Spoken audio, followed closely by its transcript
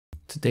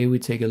Today we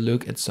take a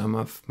look at some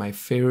of my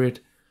favorite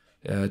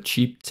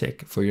cheap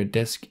tech for your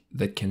desk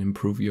that can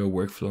improve your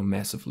workflow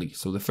massively.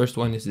 So the first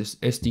one is this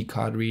SD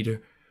card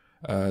reader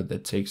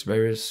that takes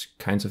various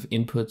kinds of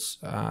inputs.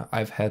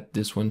 I've had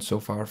this one so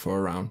far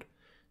for around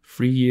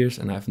 3 years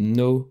and I have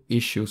no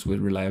issues with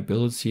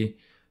reliability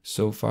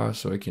so far,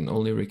 so I can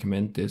only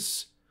recommend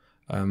this.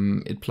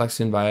 It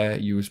plugs in via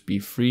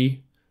USB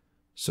 3,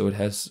 so it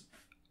has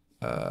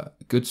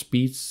good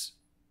speeds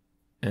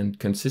and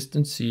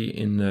consistency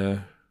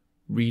in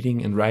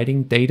reading and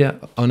writing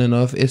data on and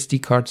off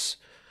SD cards.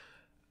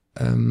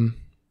 To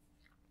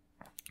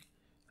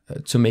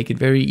make it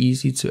very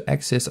easy to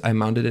access, I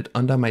mounted it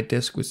under my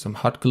desk with some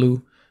hot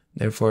glue.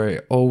 Therefore, I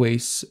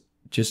always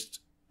just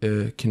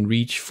can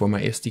reach for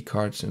my SD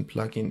cards and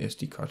plug in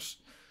SD cards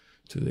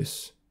to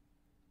this.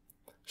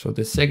 So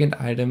the second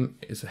item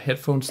is a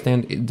headphone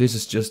stand. This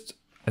is just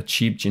a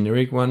cheap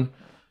generic one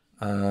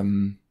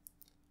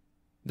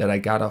that I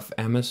got off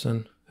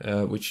Amazon,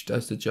 which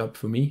does the job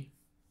for me.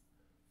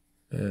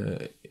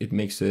 It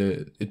makes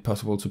it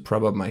possible to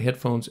prop up my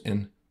headphones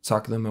and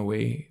tuck them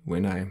away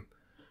when I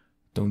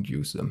don't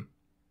use them.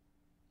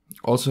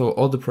 Also,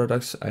 all the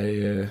products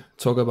I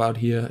talk about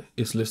here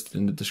is listed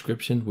in the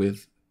description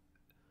with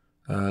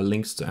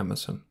links to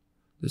Amazon.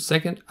 The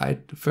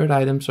third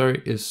item,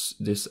 is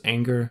this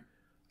Anker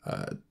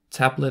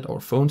tablet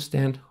or phone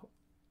stand.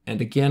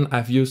 And again,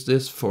 I've used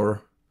this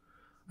for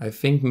I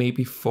think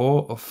maybe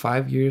 4 or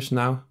 5 years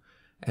now,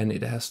 and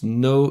it has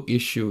no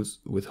issues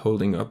with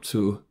holding up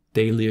to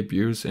daily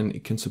abuse, and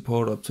it can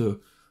support up to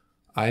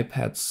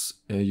iPads.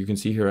 You can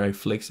see here I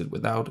flex it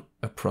without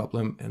a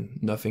problem and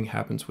nothing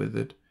happens with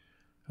it.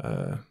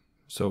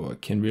 So I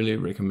can really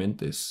recommend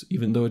this.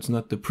 Even though it's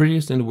not the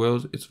prettiest in the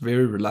world, it's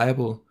very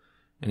reliable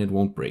and it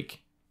won't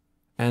break.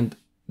 And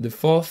the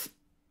fourth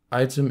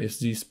item is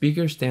these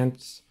speaker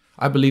stands.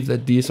 I believe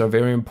that these are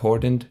very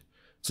important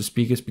to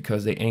speakers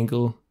because they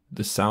angle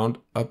the sound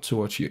up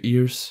towards your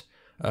ears.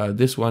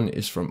 This one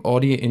is from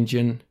Audio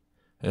Engine.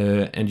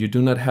 And you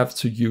do not have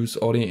to use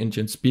Audio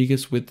Engine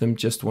speakers with them,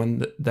 just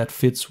one that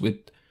fits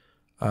with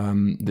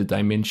the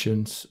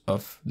dimensions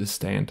of the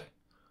stand.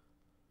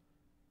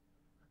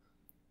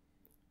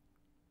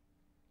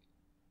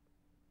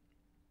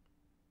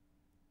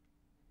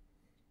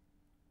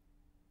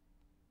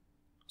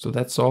 So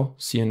that's all.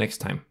 See you next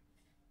time.